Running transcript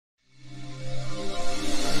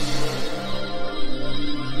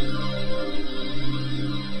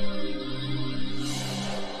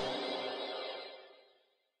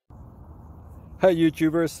Hey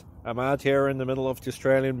YouTubers, I'm out here in the middle of the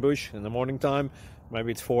Australian bush in the morning time.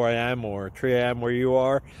 Maybe it's 4 a.m. or 3 a.m. where you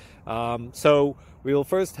are. So we'll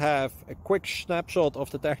first have a quick snapshot of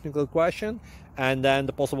the technical question and then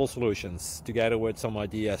the possible solutions, together with some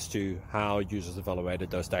ideas to how users evaluated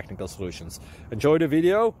those technical solutions. Enjoy the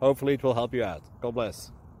video, hopefully it will help you out. God bless.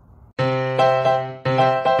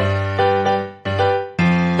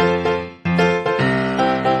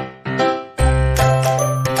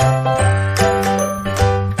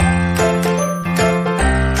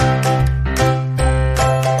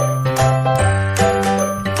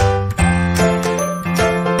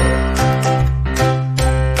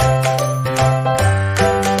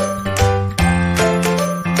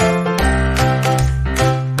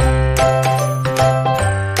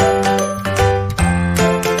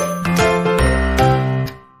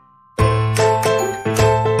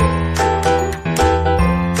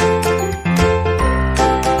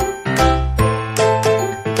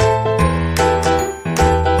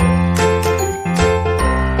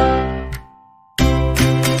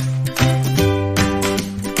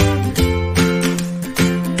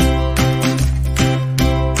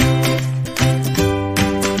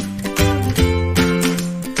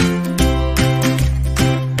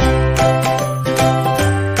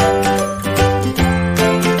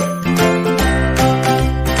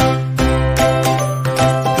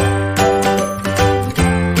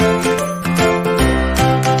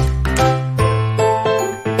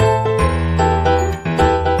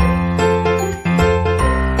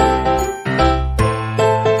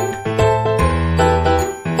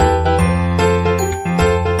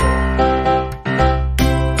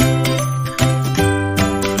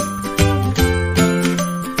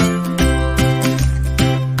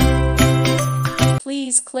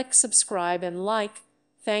 Please click subscribe and like.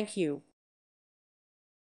 Thank you.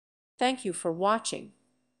 Thank you for watching.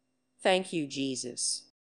 Thank you, Jesus.